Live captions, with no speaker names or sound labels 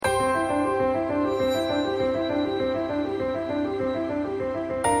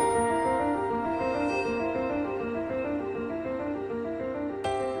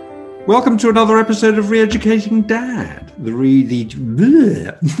Welcome to another episode of Re-Educating Dad.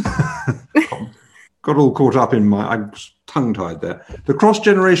 Got all caught up in I was tongue-tied there. The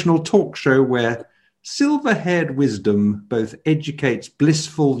cross-generational talk show where silver-haired wisdom both educates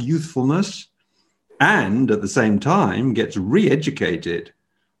blissful youthfulness and at the same time gets re-educated.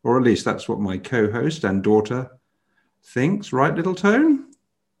 Or at least that's what my co-host and daughter thinks, right, little Tone?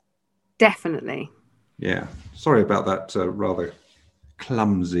 Definitely. Yeah. Sorry about that rather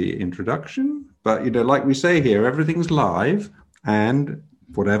clumsy introduction. But, like we say here, everything's live and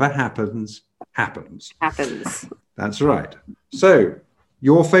whatever happens, happens. That's right. So,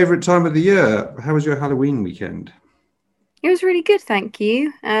 your favorite time of the year, how was your Halloween weekend? It was really good, thank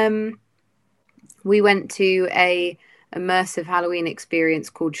you. We went to a immersive Halloween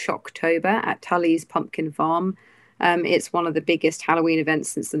experience called Shocktober at Tully's Pumpkin Farm. It's one of the biggest Halloween events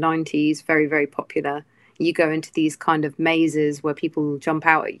since the 90s, very, very popular. You go into these kind of mazes where people jump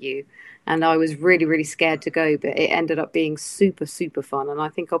out at you. And I was really, really scared to go, but it ended up being super, super fun. And I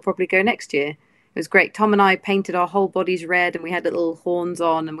think I'll probably go next year. It was great. Tom and I painted our whole bodies red and we had little horns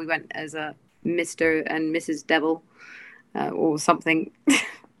on and we went as a Mr. and Mrs. Devil or something.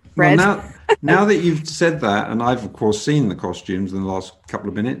 Well, now that you've said that, and I've, of course, seen the costumes in the last couple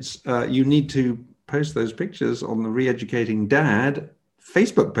of minutes, you need to post those pictures on the Re-Educating Dad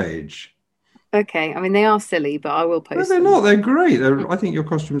Facebook page. Okay. I mean, they are silly, but I will post them. No, they're not. They're great. I think your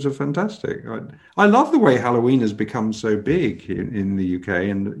costumes are fantastic. I love the way Halloween has become so big in the UK.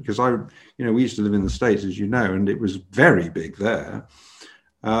 And because we used to live in the States, as you know, and it was very big there.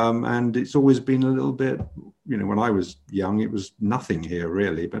 And it's always been a little bit, when I was young, it was nothing here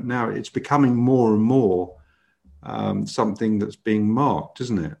really. But now it's becoming more and more something that's being marked,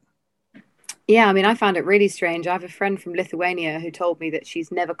 isn't it? Yeah, I mean, I found it really strange. I have a friend from Lithuania who told me that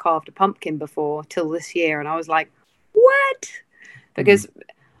she's never carved a pumpkin before till this year. And I was like, what? Because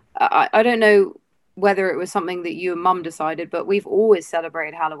I don't know whether it was something that you and Mum decided, but we've always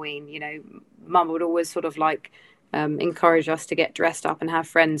celebrated Halloween. Mum would always sort of encourage us to get dressed up and have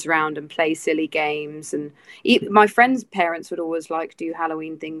friends around and play silly games. And my friends' parents would always do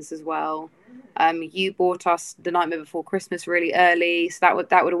Halloween things as well. You bought us The Nightmare Before Christmas really early. So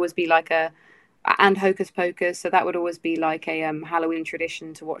that would always be and Hocus Pocus. So that would always be a Halloween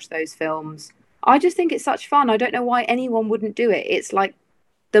tradition to watch those films. I just think it's such fun. I don't know why anyone wouldn't do it. It's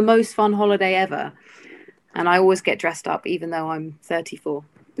the most fun holiday ever. And I always get dressed up, even though I'm 34.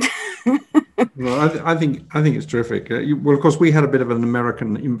 Well, I think it's terrific. Well, of course, we had a bit of an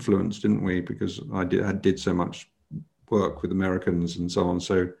American influence, didn't we? Because I did so much work with Americans and so on.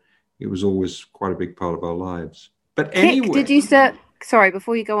 So it was always quite a big part of our lives. But anyway, sorry,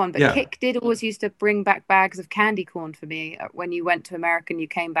 before you go on, but yeah. Kik did always used to bring back bags of candy corn for me when you went to America and you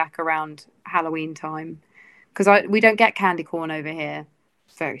came back around Halloween time. Because we don't get candy corn over here.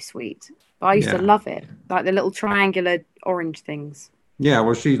 Very sweet. But I used to love it, like the little triangular orange things. Yeah,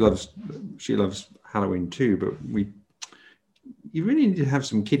 well, she loves Halloween too, but you really need to have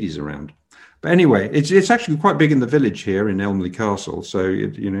some kiddies around. But anyway, it's actually quite big in the village here in Elmley Castle, so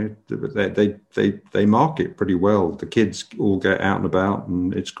they mark it pretty well. The kids all get out and about,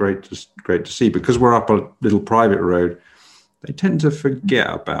 and it's great to see. Because we're up a little private road, they tend to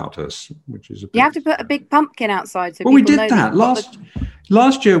forget about us, which is you have to put a big pumpkin outside. So we did that last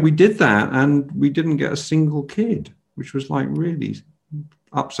year. We did that, and we didn't get a single kid, which was really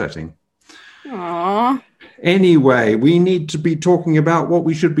upsetting. Aww. Anyway, we need to be talking about what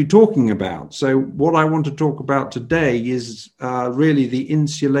we should be talking about. So what I want to talk about today is really the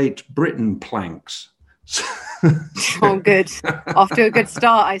Insulate Britain planks. Oh, good. Off to a good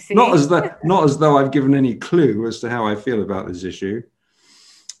start, I see. Not as though I've given any clue as to how I feel about this issue.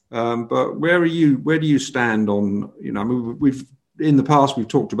 But where do you stand on, we've in the past, we've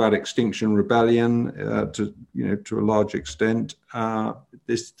talked about Extinction Rebellion to a large extent.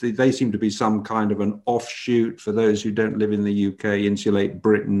 They seem to be some kind of an offshoot. For those who don't live in the UK, Insulate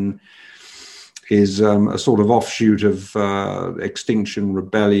Britain is a sort of offshoot of Extinction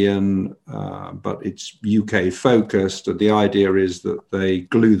Rebellion, but it's UK focused. The idea is that they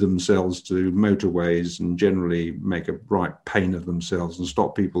glue themselves to motorways and generally make a right pain of themselves and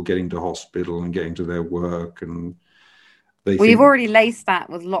stop people getting to hospital and getting to their work. And you've already laced that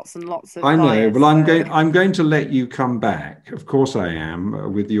with lots and lots of. I know, bias, but I'm going to let you come back. Of course, I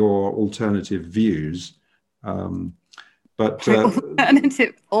am with your alternative views. But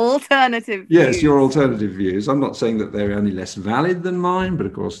alternative. Yes, views. your alternative views. I'm not saying that they're any less valid than mine, but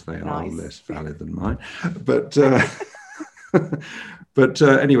of course they are less valid than mine. But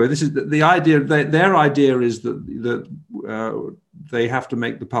anyway, this is the idea. Their idea is that they have to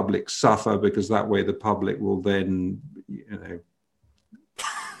make the public suffer because that way the public will then,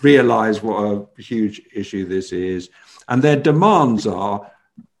 realize what a huge issue this is. And their demands are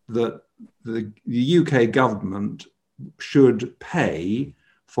that the UK government should pay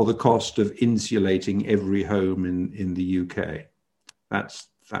for the cost of insulating every home in the UK. That's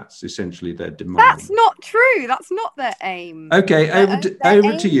essentially their demand. That's not true. That's not their aim. Okay,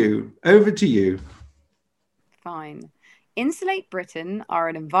 over to you. Over to you. Fine. Insulate Britain are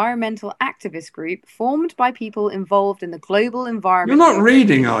an environmental activist group formed by people involved in the global environment. You're not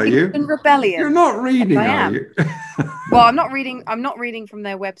reading, are you? Rebellion. You're not reading, are you? Well, I'm not reading from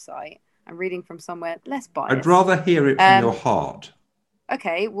their website. I'm reading from somewhere less biased. I'd rather hear it from your heart.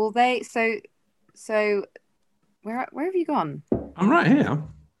 Okay. Well, so where have you gone? I'm right here.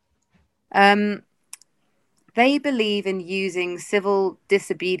 They believe in using civil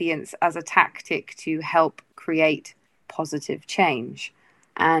disobedience as a tactic to help create positive change.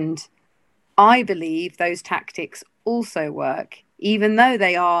 And I believe those tactics also work, even though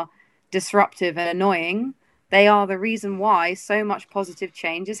they are disruptive and annoying. They are the reason why so much positive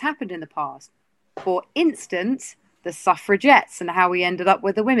change has happened in the past. For instance, the suffragettes and how we ended up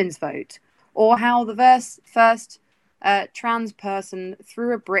with the women's vote, or how the first trans person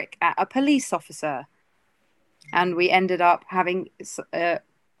threw a brick at a police officer, and we ended up having,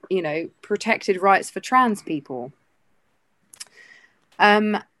 protected rights for trans people.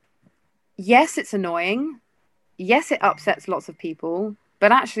 Yes, it's annoying. Yes, it upsets lots of people,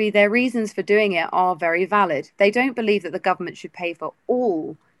 but actually their reasons for doing it are very valid. They don't believe that the government should pay for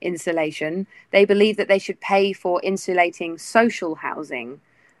all insulation. They believe that they should pay for insulating social housing,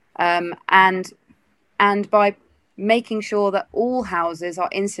 and by making sure that all houses are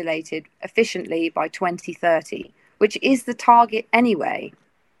insulated efficiently by 2030, which is the target anyway.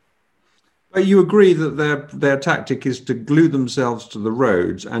 But you agree that their tactic is to glue themselves to the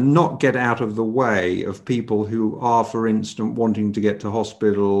roads and not get out of the way of people who are, for instance, wanting to get to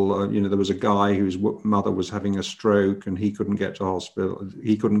hospital. There was a guy whose mother was having a stroke and he couldn't get to hospital.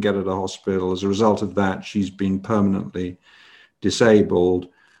 He couldn't get at a hospital. As a result of that, she's been permanently disabled.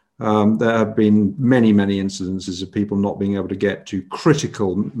 There have been many, many incidences of people not being able to get to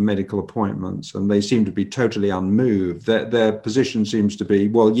critical medical appointments, and they seem to be totally unmoved. Their position seems to be,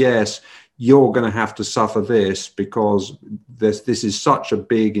 well, yes, you're going to have to suffer this because this is such a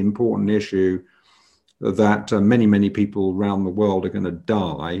big, important issue that many, many people around the world are going to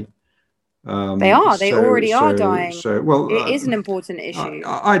die. They already are dying. Well, it is an important issue.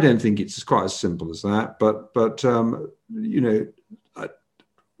 I don't think it's quite as simple as that, but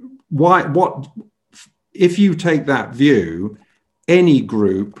what if you take that view, any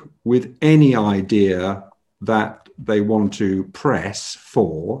group with any idea that they want to press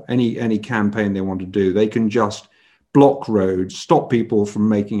for, any campaign they want to do, they can just block roads, stop people from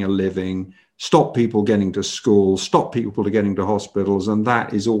making a living, stop people getting to school, stop people getting to hospitals, and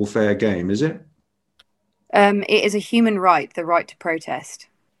that is all fair game, is it? It is a human right, the right to protest.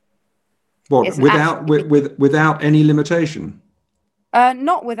 What, without any limitation?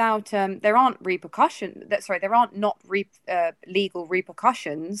 Not without. There aren't repercussions. There aren't legal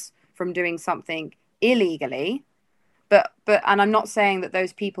repercussions from doing something illegally. But and I'm not saying that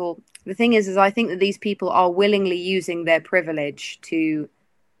those people. The thing is I think that these people are willingly using their privilege to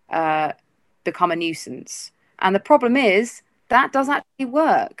become a nuisance. And the problem is that does actually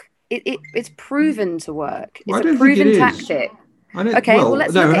work. It's proven to work. It's a proven tactic. Okay, well,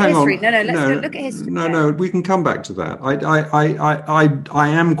 let's look at history. Let's look at history. No, we can come back to that. I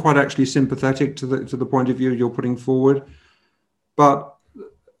am quite actually sympathetic to the point of view you're putting forward, but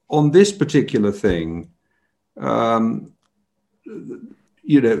on this particular thing,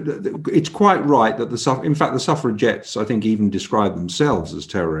 it's quite right that the suffragettes, I think, even described themselves as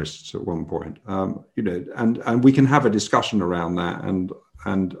terrorists at one point. And we can have a discussion around that, and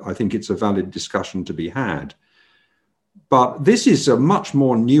I think it's a valid discussion to be had. But this is a much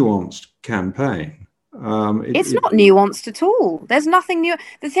more nuanced campaign. It's not nuanced at all. There's nothing new.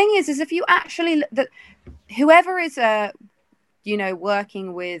 The thing is if you actually, whoever is,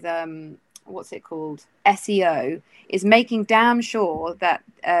 working with, what's it called, SEO, is making damn sure that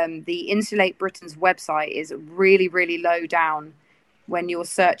the Insulate Britain's website is really, really low down when you're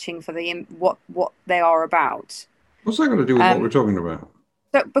searching for what they are about. What's that going to do with what we're talking about?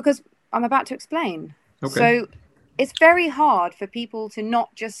 So, because I'm about to explain. Okay. So it's very hard for people to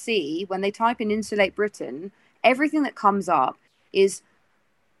not just see when they type in Insulate Britain, everything that comes up is,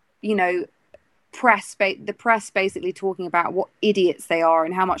 the press basically talking about what idiots they are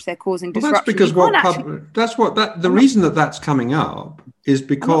and how much they're causing disruption. That's because the reason that's coming up is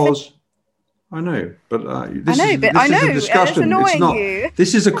because I know, but this is a discussion. It's not.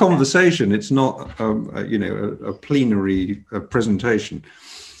 This is a conversation. It's not, a plenary presentation.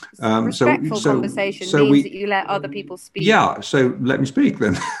 Respectful conversation means that you let other people speak. Yeah, so let me speak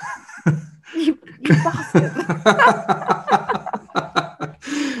then. You bastard.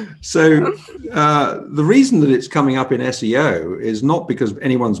 So the reason that it's coming up in SEO is not because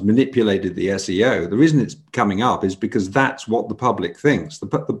anyone's manipulated the SEO. The reason it's coming up is because that's what the public thinks. The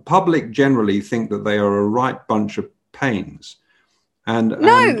public generally think that they are a right bunch of pains. And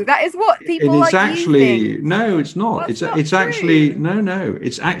that is what people like actually, you think. No, it's not. That's It's not actually, true. no.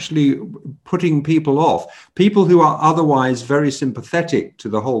 It's actually putting people off. People who are otherwise very sympathetic to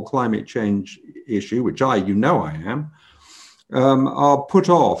the whole climate change issue, which I am, are put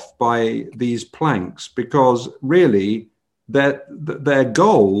off by these planks because really their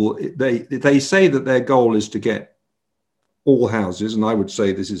goal, they say that their goal is to get all houses. And I would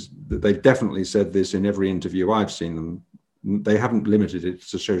say they've definitely said this in every interview I've seen them. They haven't limited it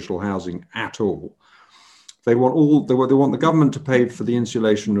to social housing at all. They want the government to pay for the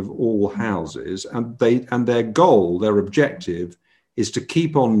insulation of all houses, and their goal, their objective, is to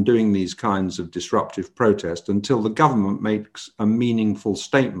keep on doing these kinds of disruptive protest until the government makes a meaningful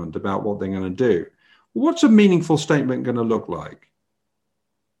statement about what they're going to do. What's a meaningful statement going to look like?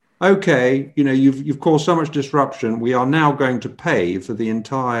 Okay, you've caused so much disruption. We are now going to pay for the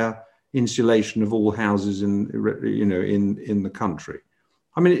entire insulation of all houses in the country.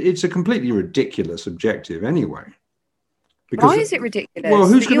 I mean, it's a completely ridiculous objective anyway. Why is it ridiculous? Well,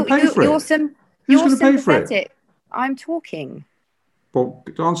 who's going to pay for it? Who's going to pay for it? I'm talking. Well,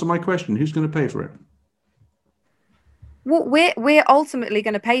 to answer my question, who's going to pay for it? Well, we're ultimately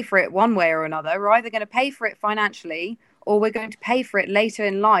going to pay for it one way or another. We're either going to pay for it financially, or we're going to pay for it later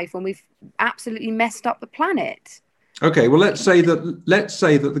in life when we've absolutely messed up the planet. Okay, well, let's say that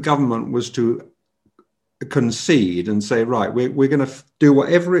the government was to concede and say, right, we're going to do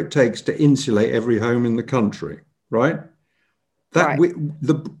whatever it takes to insulate every home in the country, right?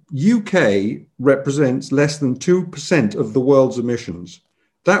 The UK represents less than 2% of the world's emissions.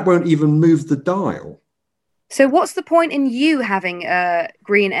 That won't even move the dial. So what's the point in you having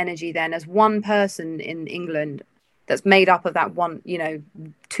green energy then as one person in England that's made up of that 2%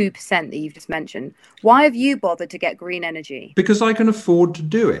 that you've just mentioned? Why have you bothered to get green energy? Because I can afford to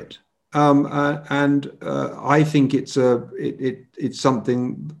do it. I think it's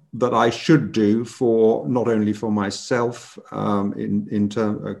something that I should do for not only for myself in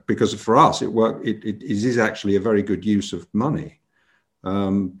term because for us it is actually a very good use of money.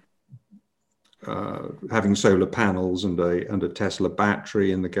 Having solar panels and a Tesla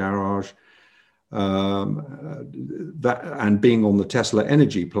battery in the garage, and being on the Tesla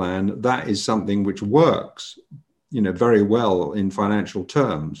energy plan, that is something which works, very well in financial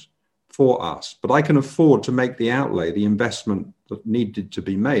terms for us. But I can afford to make the outlay, the investment that needed to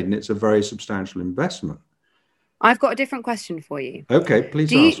be made, and it's a very substantial investment. I've got a different question for you. Okay,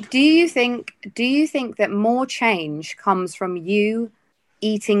 please ask. Do you think that more change comes from you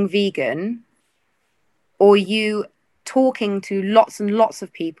eating vegan, or you talking to lots and lots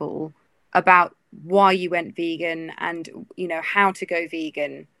of people about why you went vegan and how to go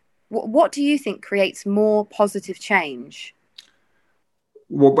vegan? What do you think creates more positive change?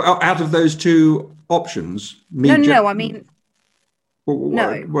 Well, out of those two options, no. I mean,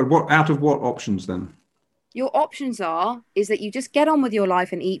 no. What out of what options then? Your options is that you just get on with your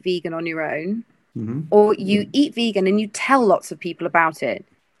life and eat vegan on your own, or you eat vegan and you tell lots of people about it,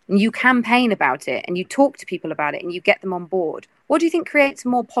 and you campaign about it, and you talk to people about it, and you get them on board. What do you think creates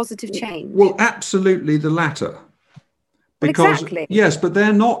more positive change? Well, absolutely the latter. Because, exactly. Yes, but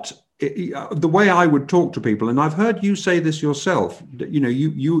they're not. The way I would talk to people, and I've heard you say this yourself, that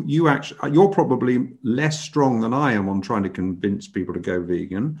you actually, you're probably less strong than I am on trying to convince people to go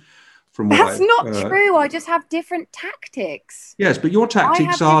vegan. That's not true. I just have different tactics. Yes, but your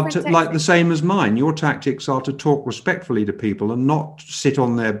tactics are like the same as mine. Your tactics are to talk respectfully to people and not sit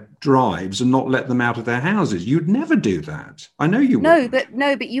on their drives and not let them out of their houses. You'd never do that. I know you wouldn't.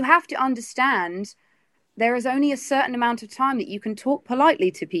 No, but you have to understand there is only a certain amount of time that you can talk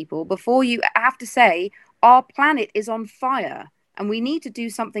politely to people before you have to say, our planet is on fire and we need to do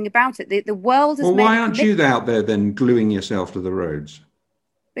something about it. The world is. Well, why aren't you out there then gluing yourself to the roads?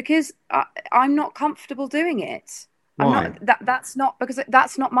 Because I'm not comfortable doing it. Why? That's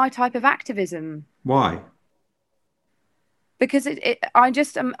not my type of activism. Why? Because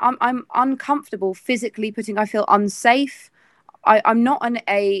I'm uncomfortable physically I feel unsafe. I'm not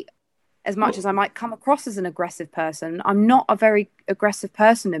as much as I might come across as an aggressive person, I'm not a very aggressive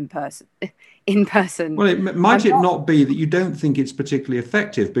person in person. Well, might it not be that you don't think it's particularly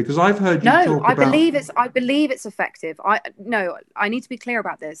effective? Because I've heard you talk about... I believe it's effective. I need to be clear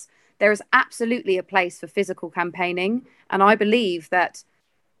about this. There is absolutely a place for physical campaigning, and I believe that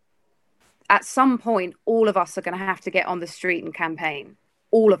at some point, all of us are going to have to get on the street and campaign.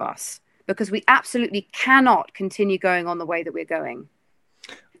 All of us. Because we absolutely cannot continue going on the way that we're going.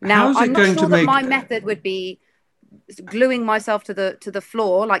 Now, I'm not sure that my method would be gluing myself to the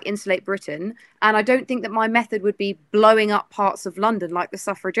floor like Insulate Britain, and I don't think that my method would be blowing up parts of London like the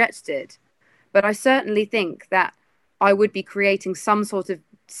suffragettes did. But I certainly think that I would be creating some sort of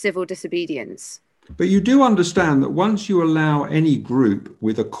civil disobedience. But you do understand that once you allow any group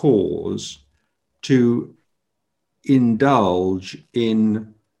with a cause to indulge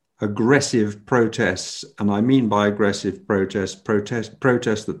in aggressive protests, and I mean by aggressive protests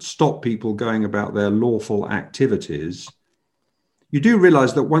that stop people going about their lawful activities, you do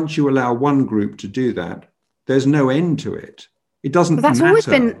realize that once you allow one group to do that, there's no end to it. It doesn't matter. That's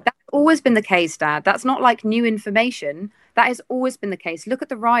always been the case, Dad. That's not like new information. That has always been the case. Look at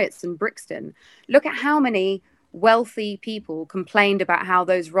the riots in Brixton. Look at how many wealthy people complained about how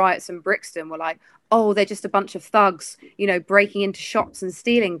those riots in Brixton were like, oh, they're just a bunch of thugs, breaking into shops and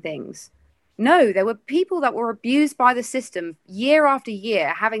stealing things. No, there were people that were abused by the system year after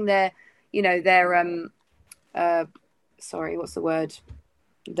year, having their sorry, what's the word?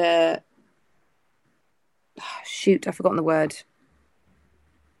 Shoot, I've forgotten the word.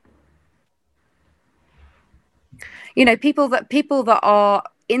 People that are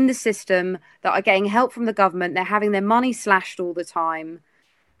in the system, that are getting help from the government, they're having their money slashed all the time.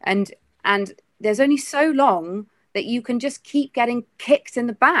 And there's only so long that you can just keep getting kicked in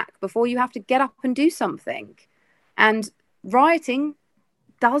the back before you have to get up and do something. And rioting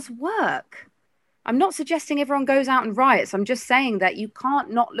does work. I'm not suggesting everyone goes out and riots. I'm just saying that you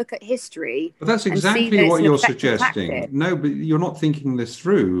can't not look at history. But that's exactly what you're suggesting. Tactic. No, but you're not thinking this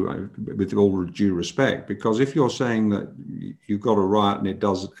through, with all due respect, because if you're saying that you've got a riot and it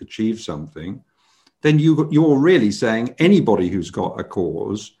does achieve something, then you're really saying anybody who's got a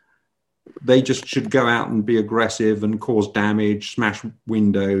cause, they just should go out and be aggressive and cause damage, smash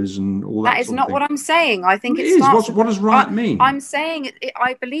windows and all that. That is not what I'm saying. I think it is. What does riot mean? I'm saying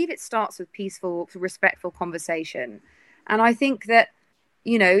I believe it starts with peaceful, respectful conversation. And I think that,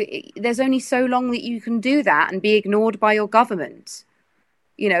 there's only so long that you can do that and be ignored by your government.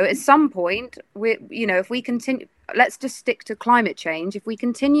 At some point, if we continue, let's just stick to climate change. If we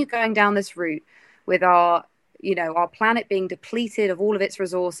continue going down this route with our planet being depleted of all of its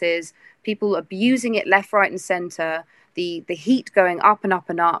resources, people abusing it left, right, and center, the heat going up and up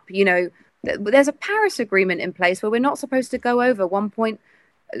and up. There's a Paris Agreement in place where we're not supposed to go over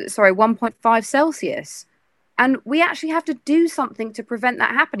 1.5 Celsius. And we actually have to do something to prevent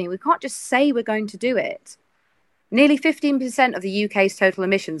that happening. We can't just say we're going to do it. Nearly 15% of the UK's total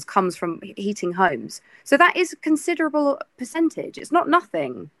emissions comes from heating homes. So that is a considerable percentage. It's not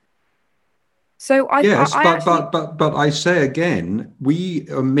nothing. So but I say again, we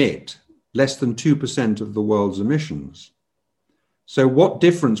emit less than 2% of the world's emissions. So what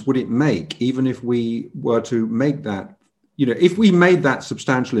difference would it make, even if we were to make that, if we made that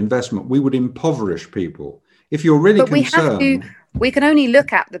substantial investment, we would impoverish people. If you're really concerned, we can only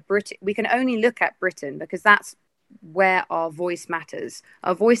look at Britain because that's where our voice matters.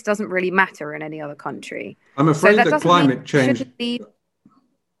 Our voice doesn't really matter in any other country. I'm afraid that climate change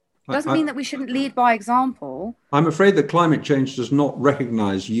doesn't mean that we shouldn't lead by example. I'm afraid that climate change does not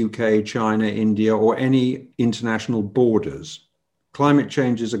recognize UK, China, India, or any international borders. Climate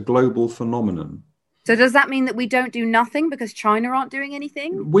change is a global phenomenon. So does that mean that we don't do nothing because China aren't doing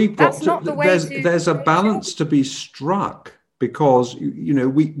anything? There's a balance to be struck, because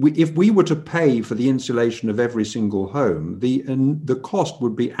if we were to pay for the insulation of every single home, the cost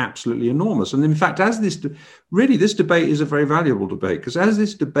would be absolutely enormous. And in fact, this debate is a very valuable debate, because as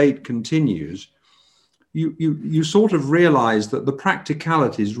this debate continues, you sort of realize that the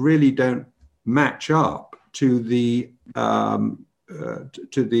practicalities really don't match up to the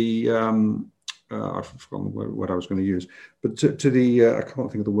I've forgotten what I was going to use, but to the I can't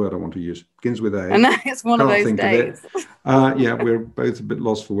think of the word I want to use. Begins with A. And it's one of those days. We're both a bit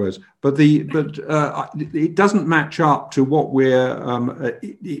lost for words. But it doesn't match up to what we're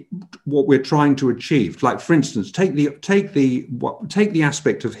trying to achieve. Like, for instance, take the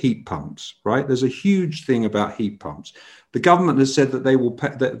aspect of heat pumps. Right? There's a huge thing about heat pumps. The government has said that they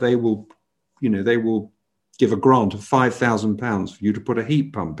will give a grant of £5,000 for you to put a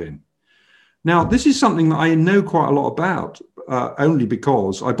heat pump in. Now, this is something that I know quite a lot about, only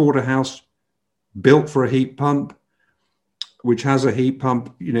because I bought a house built for a heat pump, which has a heat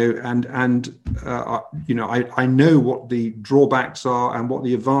pump, I know what the drawbacks are and what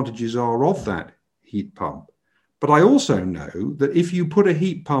the advantages are of that heat pump. But I also know that if you put a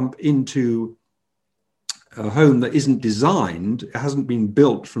heat pump into a home that isn't designed, hasn't been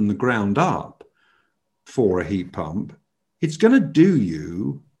built from the ground up for a heat pump, it's going to do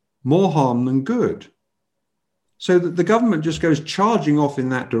you more harm than good. So that the government just goes charging off in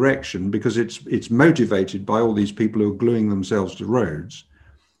that direction because it's motivated by all these people who are gluing themselves to roads,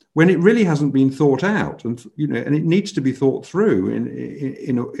 when it really hasn't been thought out, and and it needs to be thought through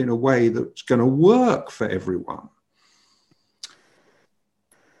in a way that's going to work for everyone.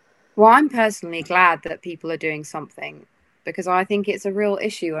 Well, I'm personally glad that people are doing something, because I think it's a real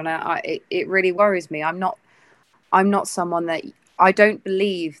issue, and it really worries me. I'm not someone that, I don't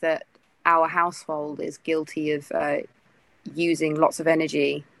believe that our household is guilty of using lots of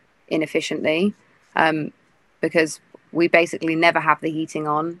energy inefficiently, because we basically never have the heating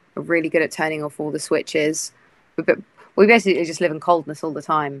on. We're really good at turning off all the switches, but we basically just live in coldness all the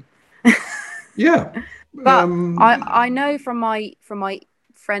time. Yeah, but I know from my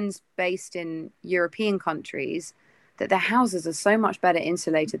friends based in European countries that their houses are so much better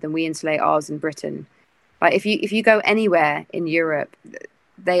insulated than we insulate ours in Britain. Like if you go anywhere in Europe,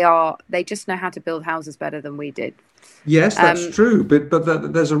 they just know how to build houses better than we did. Yes, that's true, but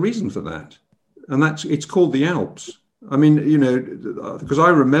there's a reason for that, and it's called the Alps. I mean, because I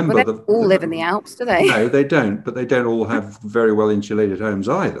remember they all live in the Alps, do they? No, they don't. But they don't all have very well insulated homes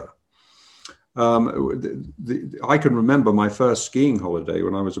either. I can remember my first skiing holiday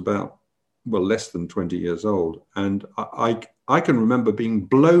when I was about less than 20 years old, and I can remember being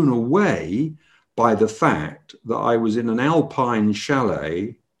blown away by the fact that I was in an alpine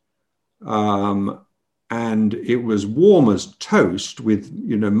chalet, and it was warm as toast with,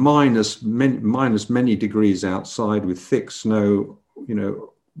 minus many degrees outside with thick snow,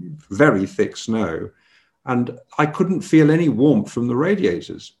 very thick snow. And I couldn't feel any warmth from the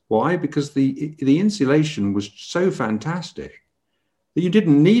radiators. Why? Because the insulation was so fantastic that you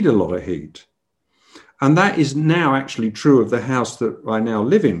didn't need a lot of heat. And that is now actually true of the house that I now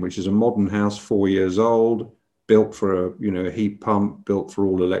live in, which is a modern house, 4 years old, built for a heat pump, built for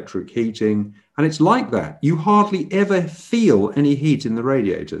all electric heating. And it's like that. You hardly ever feel any heat in the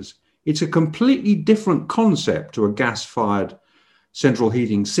radiators. It's a completely different concept to a gas-fired central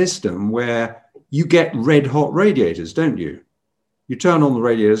heating system where you get red hot radiators, don't you? You turn on the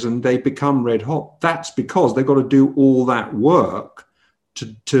radiators and they become red hot. That's because they've got to do all that work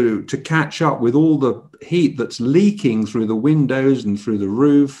to catch up with all the heat that's leaking through the windows and through the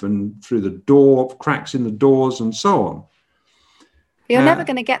roof and through the cracks in the doors and so on. You're never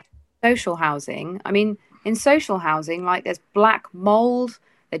going to get social housing. I mean, in social housing, like there's black mold,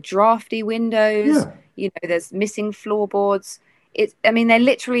 there's drafty windows, there's missing floorboards. They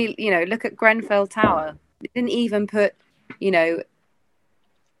literally, look at Grenfell Tower. They didn't even put, they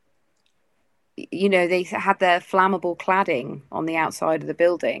had their flammable cladding on the outside of the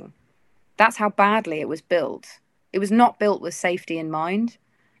building. That's how badly it was built. It was not built with safety in mind.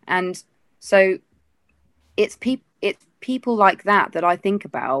 And so it's people like that I think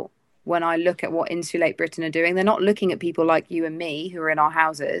about when I look at what Insulate Britain are doing. They're not looking at people like you and me who are in our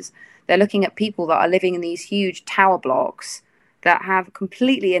houses. They're looking at people that are living in these huge tower blocks that have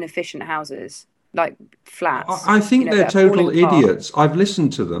completely inefficient houses, like flats. I think they're total idiots. I've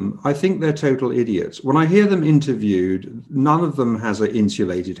listened to them. I think they're total idiots. When I hear them interviewed, none of them has an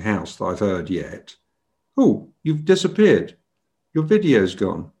insulated house that I've heard yet. Oh, you've disappeared. Your video's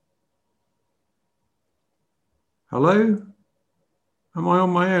gone. Hello? Am I on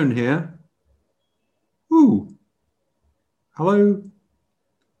my own here? Ooh. Hello?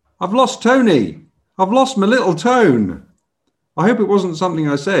 I've lost Tony. I've lost my little tone. I hope it wasn't something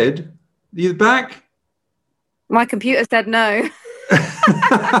I said. Are you back? My computer said no.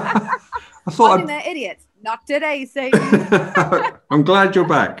 I thought they're idiots. Not today, Satan. I'm glad you're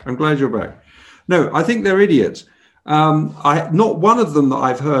back. No, I think they're idiots. Not one of them that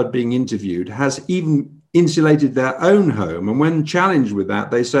I've heard being interviewed has even insulated their own home. And when challenged with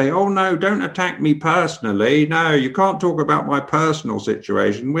that, they say, oh, no, don't attack me personally. No, you can't talk about my personal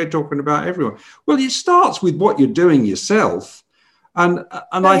situation. We're talking about everyone. Well, it starts with what you're doing yourself. And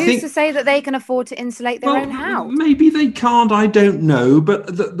I think, who's to say that they can afford to insulate their own house? Maybe they can't. I don't know.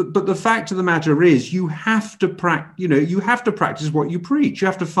 But the fact of the matter is, you have to practice what you preach. You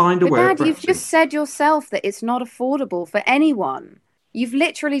have to find a way. Dad, you've just said yourself that it's not affordable for anyone. You've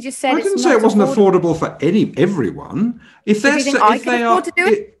literally just said I didn't say it wasn't affordable for everyone. If do you think I can afford to do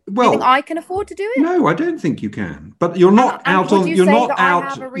it? Do you think I can afford to do it? No, I don't think you can. But you're not out on. You're not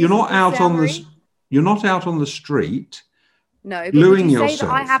out. You're not out on the. You're not out on the street. No, but would you say that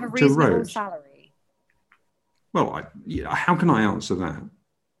I have a reasonable salary? Well, how can I answer that?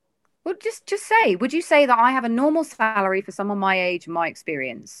 Well, just say, would you say that I have a normal salary for someone my age and my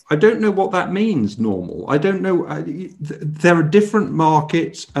experience? I don't know what that means, normal. I don't know. There are different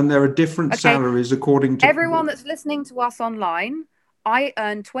markets and there are different Okay, salaries according to. everyone that's listening to us online, I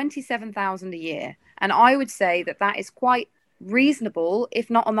earn 27,000 a year, and I would say that that is quite reasonable, if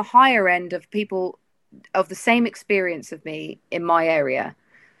not on the higher end of people of the same experience of me in my area.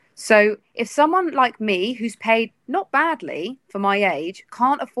 So if someone like me, who's paid not badly for my age,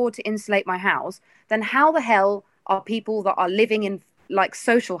 can't afford to insulate my house, then how the hell are people that are living in like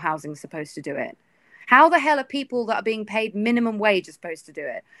social housing supposed to do it? How the hell are people that are being paid minimum wage supposed to do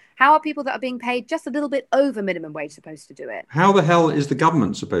it? How are people that are being paid just a little bit over minimum wage supposed to do it? How the hell is the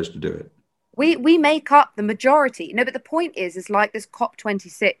government supposed to do it? We make up the majority. No, but the point is like this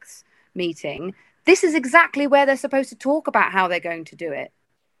COP26 meeting. This is exactly where they're supposed to talk about how they're going to do it.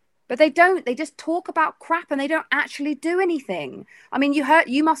 But they don't. They just talk about crap and they don't actually do anything. I mean,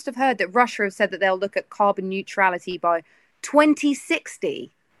 you must have heard that Russia have said that they'll look at carbon neutrality by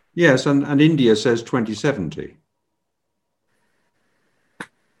 2060. Yes, and India says 2070.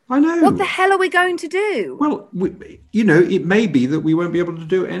 I know. What the hell are we going to do? Well, it may be that we won't be able to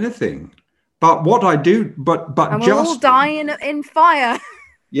do anything. But what I do, but and we'll all die in fire.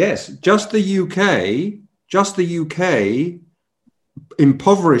 Yes, just the UK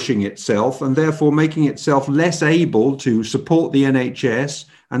impoverishing itself and therefore making itself less able to support the NHS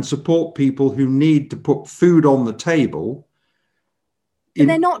and support people who need to put food on the table. And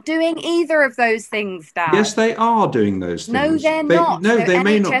they're not doing either of those things, Dad. Yes, they are doing those things. No, they're not. No, they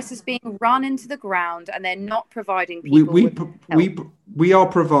may not. NHS is being run into the ground and they're not providing people with help. We are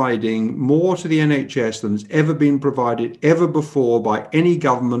providing more to the NHS than has ever been provided ever before by any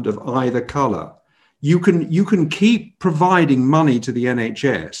government of either colour. You can keep providing money to the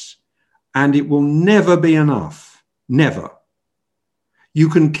NHS and it will never be enough. Never. You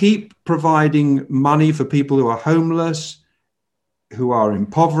can keep providing money for people who are homeless, who are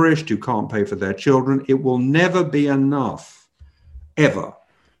impoverished, who can't pay for their children. It will never be enough, ever.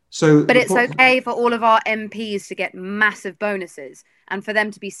 But it's okay for all of our MPs to get massive bonuses and for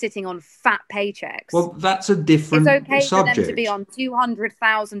them to be sitting on fat paychecks. Well, that's a different subject. It's okay for them to be on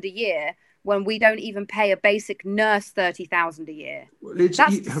 200,000 a year when we don't even pay a basic nurse 30,000 a year. That's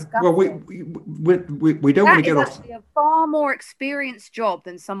disgusting. Well, we don't want to get off. That is actually a far more experienced job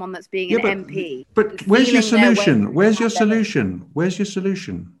than someone that's being an MP. But where's your solution? Where's your solution? Where's your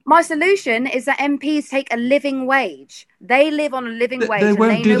solution? My solution is that MPs take a living wage. They live on a living wage. They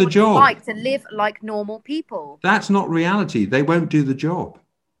won't do the job. They like to live like normal people. That's not reality. They won't do the job.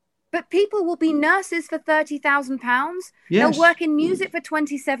 But people will be nurses for £30,000. Yes. They'll work in music for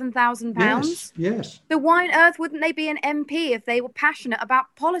 £27,000. Yes. So why on earth wouldn't they be an MP if they were passionate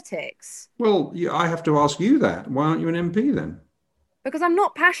about politics? Well, I have to ask you that. Why aren't you an MP then? Because I'm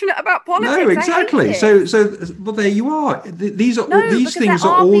not passionate about politics. No, exactly. So, well, there you are. These things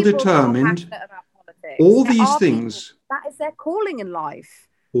are all determined. All these things. That is their calling in life.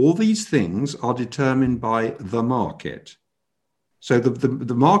 All these things are determined by the market. So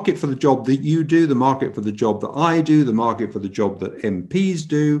the market for the job that you do, the market for the job that I do, the market for the job that MPs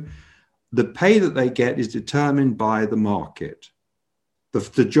do, the pay that they get is determined by the market.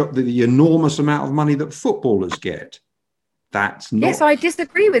 The enormous amount of money that footballers get, that's not. Yes, I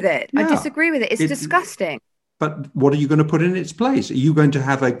disagree with it. Yeah. I disagree with it. It's disgusting. But what are you going to put in its place? Are you going to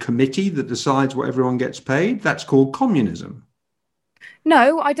have a committee that decides what everyone gets paid? That's called communism.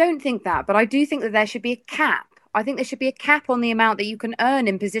 No, I don't think that. But I do think that there should be a cap. I think there should be a cap on the amount that you can earn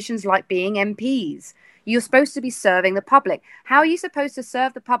in positions like being MPs. You're supposed to be serving the public. How are you supposed to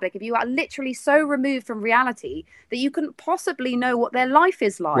serve the public if you are literally so removed from reality that you couldn't possibly know what their life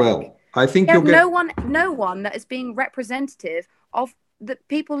is like? Well, I think there's no one that is being representative of the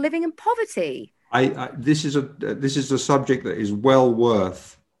people living in poverty. This is a subject that is well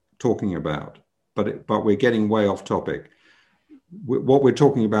worth talking about, but we're getting way off topic. What we're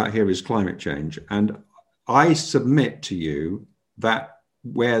talking about here is climate change, and I submit to you that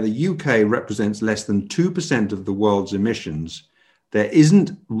where the UK represents less than 2% of the world's emissions, there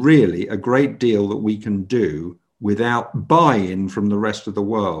isn't really a great deal that we can do without buy-in from the rest of the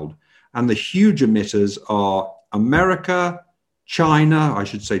world. And the huge emitters are America, China, I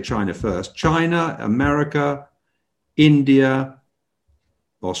should say China first, China, America, India,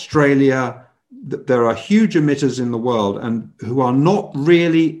 Australia. There are huge emitters in the world and who are not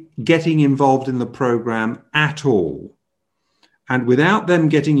really getting involved in the program at all. And without them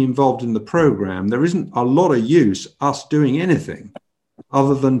getting involved in the program, there isn't a lot of use us doing anything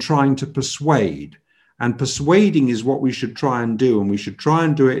other than trying to persuade. And persuading is what we should try and do. And we should try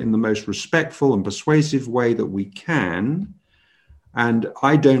and do it in the most respectful and persuasive way that we can. And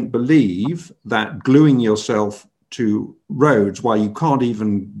I don't believe that gluing yourself to roads while you can't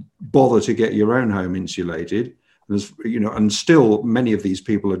even bother to get your own home insulated, and still many of these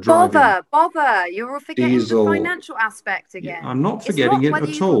people are driving. Bother. You're forgetting diesel. The financial aspect again. I'm not forgetting it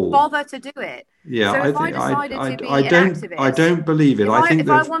at all. Bother to do it. Yeah, so if I decided to be an activist, I don't believe it. If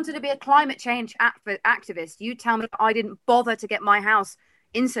I wanted to be a climate change activist, you tell me I didn't bother to get my house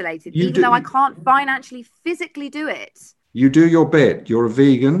insulated, even though I can't financially, physically do it. You do your bit. You're a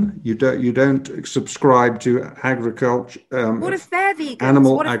vegan. You don't subscribe to agriculture. What if they're vegans?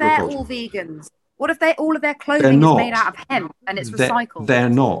 Animal agriculture. What if they're all vegans? What if all of their clothing is made out of hemp and it's recycled? They're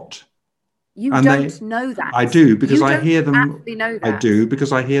not. You don't know that. I do, because I hear them. Actually know that. I do,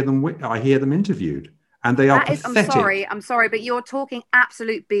 because I hear them. I hear them interviewed, and they are pathetic. I'm sorry, but you're talking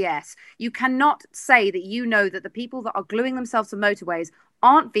absolute BS. You cannot say that you know that the people that are gluing themselves to motorways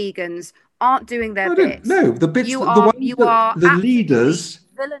aren't vegans, aren't doing their bit. No, the bits. You the are leaders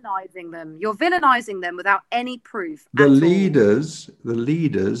villainizing them. You're villainizing them without any proof. The leaders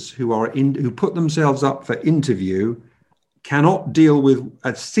who put themselves up for interview cannot deal with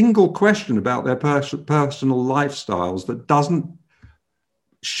a single question about their personal lifestyles that doesn't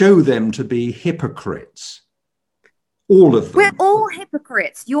show them to be hypocrites. All of them. We're all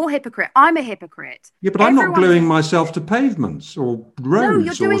hypocrites. You're a hypocrite. I'm a hypocrite. Yeah, but I'm not gluing myself to pavements or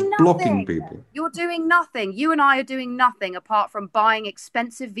roads or blocking people. You're doing nothing. You and I are doing nothing apart from buying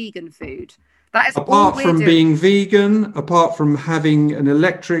expensive vegan food. That is apart from being vegan, apart from having an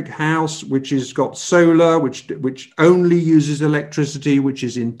electric house which has got solar, which only uses electricity, which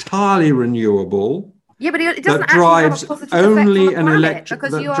is entirely renewable. Yeah, but it doesn't drives only an electric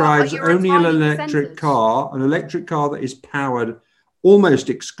car, an electric car that is powered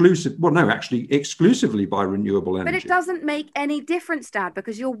exclusively by renewable energy. But it doesn't make any difference, Dad,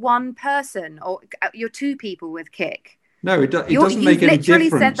 because you're one person or you're two people with Kick. No, it doesn't make any difference. You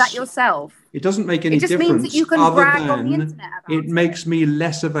literally said that yourself. It doesn't make any difference. It just means that you can brag on the internet about it. It makes me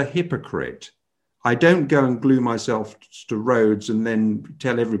less of a hypocrite. I don't go and glue myself to roads and then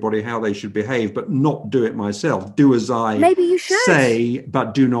tell everybody how they should behave, but not do it myself. Do as I say,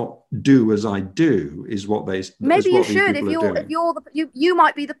 but do not do as I do, is what they say. Maybe you should. You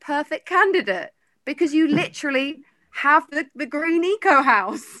might be the perfect candidate because you literally have the green eco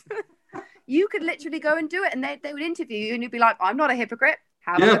house. You could literally go and do it, and they would interview you, and you'd be like, "I'm not a hypocrite.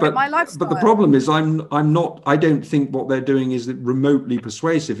 But my lifestyle." But the problem is, I'm not. I don't think what they're doing is remotely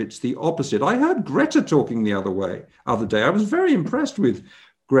persuasive. It's the opposite. I heard Greta talking the other day. I was very impressed with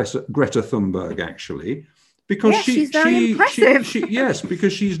Greta Thunberg, actually, because she's very impressive.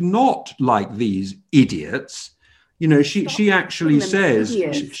 Because she's not like these idiots. She actually says,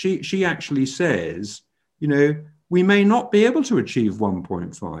 we may not be able to achieve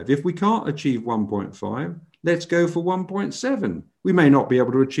 1.5. If we can't achieve 1.5, let's go for 1.7. We may not be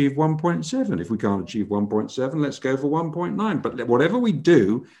able to achieve 1.7. If we can't achieve 1.7, let's go for 1.9. But whatever we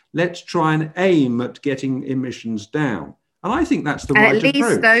do, let's try and aim at getting emissions down. And I think that's the right approach. At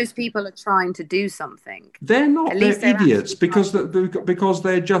least those people are trying to do something. They're not. They're idiots because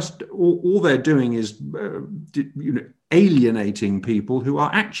they're just all they're doing is alienating people who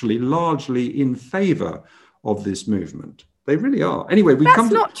are actually largely in favour of this movement. They really are. Anyway, that's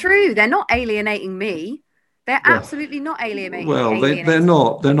not true. They're not alienating me. They're absolutely not alienating. Well, they're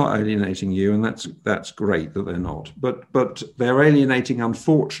not. They're not alienating you, and that's great that they're not. But they're alienating,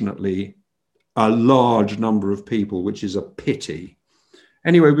 unfortunately, a large number of people, which is a pity.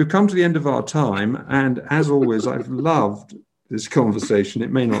 Anyway, we've come to the end of our time, and as always, I've loved this conversation.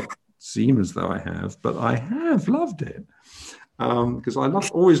 It may not seem as though I have, but I have loved it because I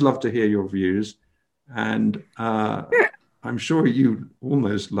always love to hear your views. And I'm sure you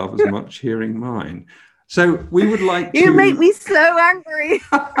almost love as much hearing mine. So we would like to... You make me so angry.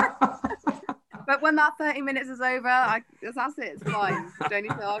 But when that 30 minutes is over, that's it. It's fine. I don't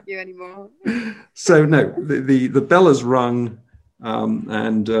need to argue anymore. So no, the bell has rung,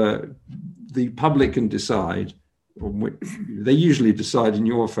 and the public can decide. They usually decide in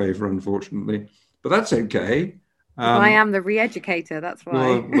your favour, unfortunately. But that's okay. I am the re-educator, that's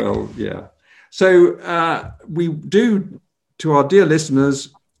why. Well, yeah. So we do, to our dear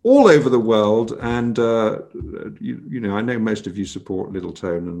listeners all over the world, and I know most of you support Little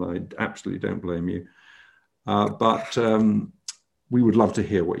Tone, and I absolutely don't blame you. But we would love to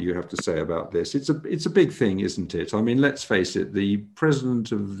hear what you have to say about this. It's a big thing, isn't it? I mean, let's face it. The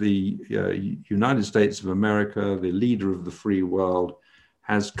president of the United States of America, the leader of the free world,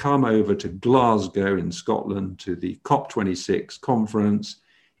 has come over to Glasgow in Scotland to the COP26 conference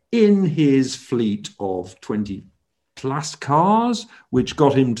in his fleet of 20 plus cars, which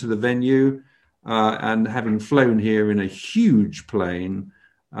got him to the venue. and having flown here in a huge plane,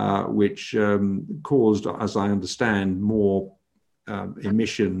 which caused, as I understand, more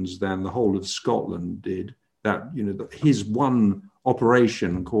emissions than the whole of Scotland did. That, you know, his one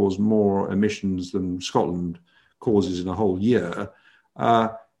operation caused more emissions than Scotland causes in a whole year.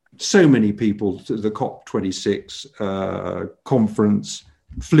 So many people to the COP26 conference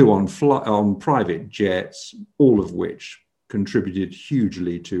flew on private jets, all of which contributed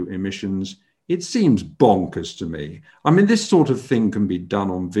hugely to emissions. It seems bonkers to me. I mean, this sort of thing can be done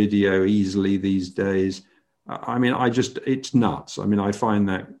on video easily these days. I mean, it's nuts. I mean, I find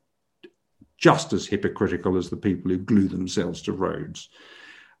that just as hypocritical as the people who glue themselves to roads.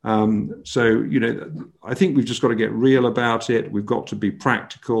 So, you know, I think we've just got to get real about it. We've got to be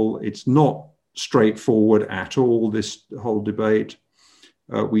practical. It's not straightforward at all, this whole debate.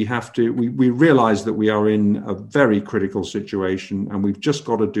 We realize that we are in a very critical situation, and we've just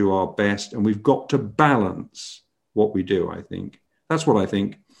got to do our best, and we've got to balance what we do, I think. That's what I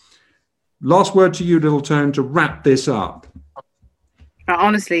think. Last word to you, Littletone, to wrap this up. I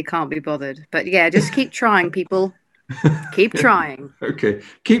honestly can't be bothered. But yeah, just keep trying, people. Keep trying. Okay.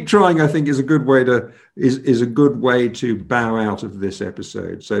 Keep trying, I think, is a good way to bow out of this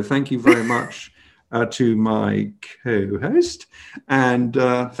episode. So thank you very much. To my co-host, and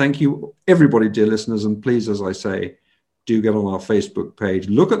thank you everybody, dear listeners, and please, as I say, do get on our Facebook page,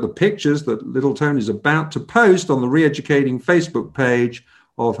 look at the pictures that Littletone is about to post on the Re-Educating Facebook page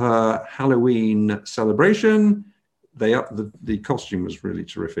of her Halloween celebration. The costume was really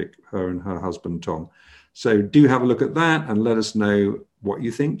terrific, her and her husband Tom, so do have a look at that and let us know what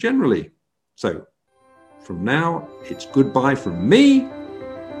you think generally. So from now, it's goodbye from me.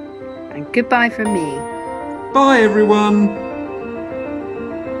 And goodbye from me. Bye, everyone.